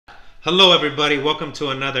Hello everybody, welcome to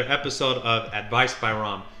another episode of Advice by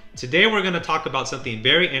Ram. Today we're going to talk about something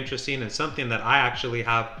very interesting and something that I actually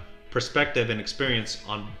have perspective and experience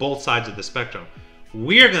on both sides of the spectrum.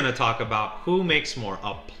 We're going to talk about who makes more,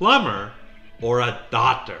 a plumber or a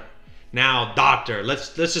doctor. Now, doctor,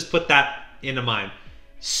 let's just put that into mind.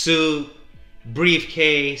 Suit,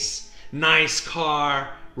 briefcase, nice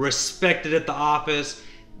car, respected at the office.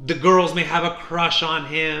 The girls may have a crush on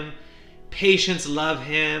him. Patients love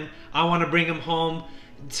him. I want to bring him home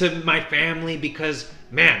to my family because,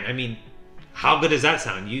 man, I mean, how good does that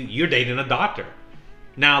sound? You're dating a doctor.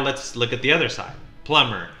 Now let's look at the other side.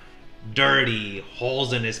 Plumber, dirty,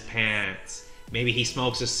 holes in his pants. Maybe he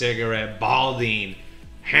smokes a cigarette, balding,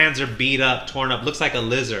 hands are beat up, torn up, looks like a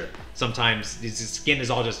lizard. Sometimes his skin is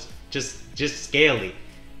all just scaly.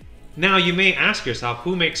 Now you may ask yourself,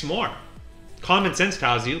 who makes more? Common sense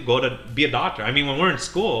tells you, go to be a doctor. I mean, when we're in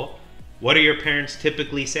school, what do your parents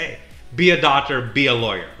typically say? Be a doctor, be a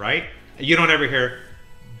lawyer, right? You don't ever hear,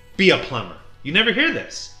 be a plumber. You never hear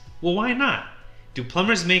this. Well, why not? Do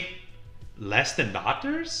plumbers make less than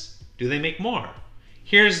doctors? Do they make more?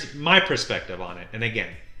 Here's my perspective on it. And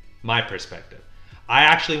again, my perspective. I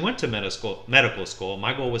actually went to medical school.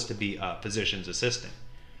 My goal was to be a physician's assistant.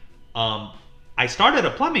 I started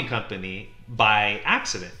a plumbing company by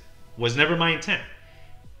accident. Was never my intent.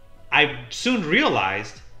 I soon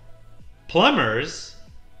realized plumbers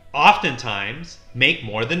oftentimes make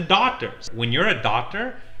more than doctors. When you're a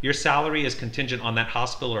doctor, your salary is contingent on that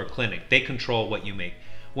hospital or clinic. They control what you make.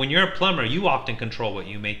 When you're a plumber, you often control what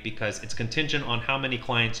you make because it's contingent on how many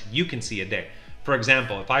clients you can see a day. For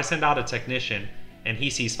example, if I send out a technician and he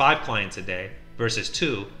sees 5 clients a day versus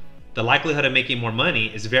 2, the likelihood of making more money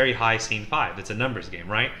is very high seeing 5. It's a numbers game,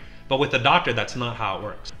 right? But with a doctor, that's not how it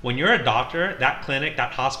works. When you're a doctor, that clinic,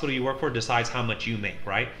 that hospital you work for decides how much you make,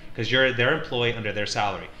 right? Because you're their employee under their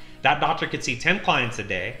salary. That doctor could see 10 clients a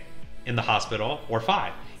day in the hospital or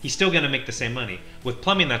 5. He's still gonna make the same money. With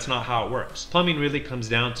plumbing, that's not how it works. Plumbing really comes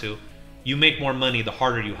down to you make more money the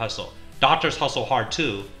harder you hustle. Doctors hustle hard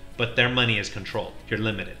too, but their money is controlled. You're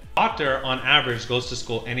limited. Doctor, on average, goes to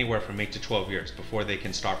school anywhere from 8 to 12 years before they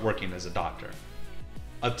can start working as a doctor.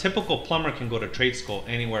 A typical plumber can go to trade school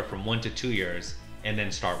anywhere from 1 to 2 years and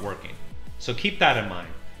then start working. So keep that in mind.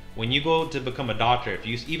 When you go to become a doctor, if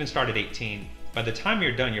you even start at 18, by the time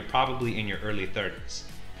you're done, you're probably in your early 30s.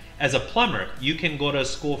 As a plumber, you can go to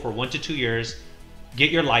school for 1 to 2 years,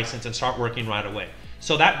 get your license and start working right away.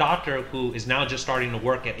 So that doctor who is now just starting to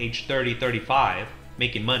work at age 30, 35,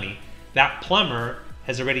 making money, that plumber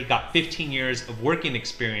has already got 15 years of working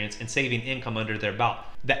experience and saving income under their belt.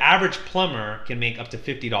 The average plumber can make up to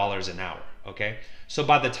 $50 an hour, okay? So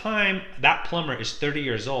by the time that plumber is 30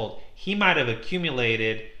 years old, he might have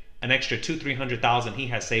accumulated an extra $200,000-300,000 he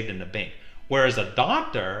has saved in the bank. Whereas a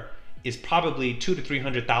doctor is probably $200,000 to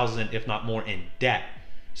 $300,000, if not more, in debt.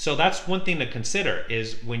 So that's one thing to consider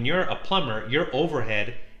is when you're a plumber, your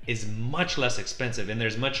overhead is much less expensive and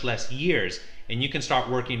there's much less years and you can start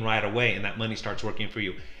working right away and that money starts working for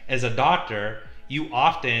you. As a doctor, you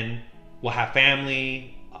often will have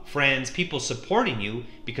family, friends, people supporting you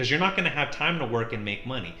because you're not going to have time to work and make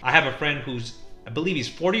money. I have a friend who's, I believe he's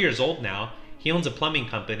 40 years old now. He owns a plumbing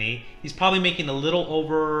company. He's probably making a little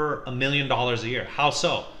over $1 million a year. How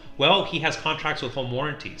so? Well, he has contracts with home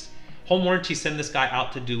warranties. Home warranties send this guy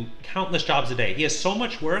out to do countless jobs a day. He has so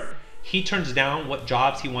much work, he turns down what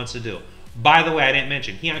jobs he wants to do. By the way, I didn't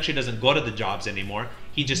mention, he actually doesn't go to the jobs anymore.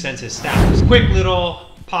 He just sends his staff. Quick little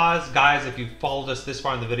pause. Guys, if you've followed us this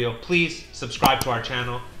far in the video, please subscribe to our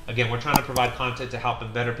channel. Again, we're trying to provide content to help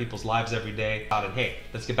and better people's lives every day. And hey,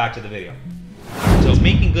 let's get back to the video. So he's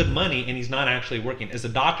making good money and he's not actually working. As a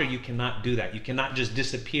doctor, you cannot do that. You cannot just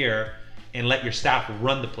disappear and let your staff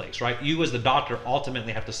run the place, right? You as the doctor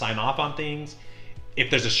ultimately have to sign off on things. If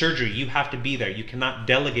there's a surgery, you have to be there. You cannot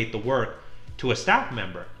delegate the work to a staff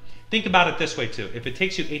member. Think about it this way too. If it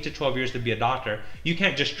takes you 8 to 12 years to be a doctor, you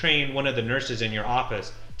can't just train one of the nurses in your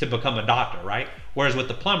office to become a doctor, right? Whereas with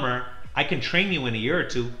the plumber, I can train you in a year or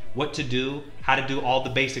two what to do, how to do all the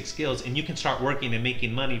basic skills, and you can start working and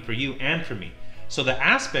making money for you and for me. So the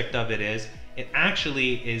aspect of it is, it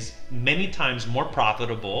actually is many times more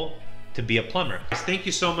profitable to be a plumber. Thank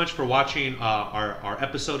you so much for watching our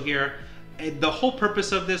episode here. The whole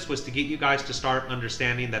purpose of this was to get you guys to start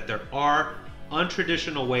understanding that there are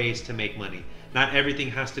untraditional ways to make money. Not everything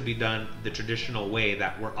has to be done the traditional way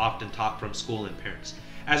that we're often taught from school and parents.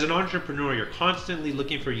 As an entrepreneur, you're constantly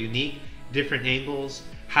looking for unique, different angles,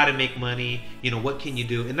 how to make money, what can you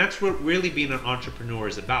do? And that's what really being an entrepreneur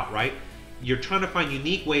is about, right? You're trying to find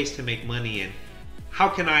unique ways to make money and how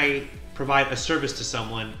can I provide a service to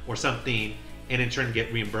someone or something and in turn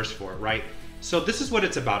get reimbursed for it, right? So this is what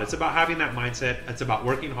it's about. It's about having that mindset. It's about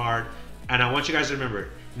working hard. And I want you guys to remember,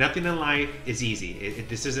 nothing in life is easy.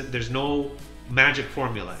 There's no magic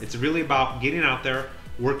formula. It's really about getting out there,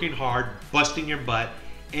 working hard, busting your butt.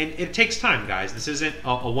 And it takes time, guys. This isn't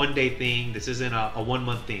a one-day thing. This isn't a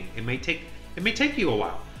one-month thing. It may take you a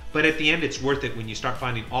while, but at the end, it's worth it when you start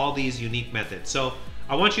finding all these unique methods. So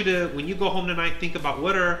I want you to, when you go home tonight, think about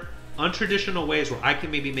what are untraditional ways where I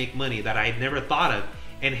can maybe make money that I had never thought of.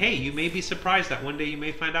 And hey, you may be surprised that one day you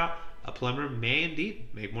may find out a plumber may indeed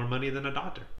make more money than a doctor.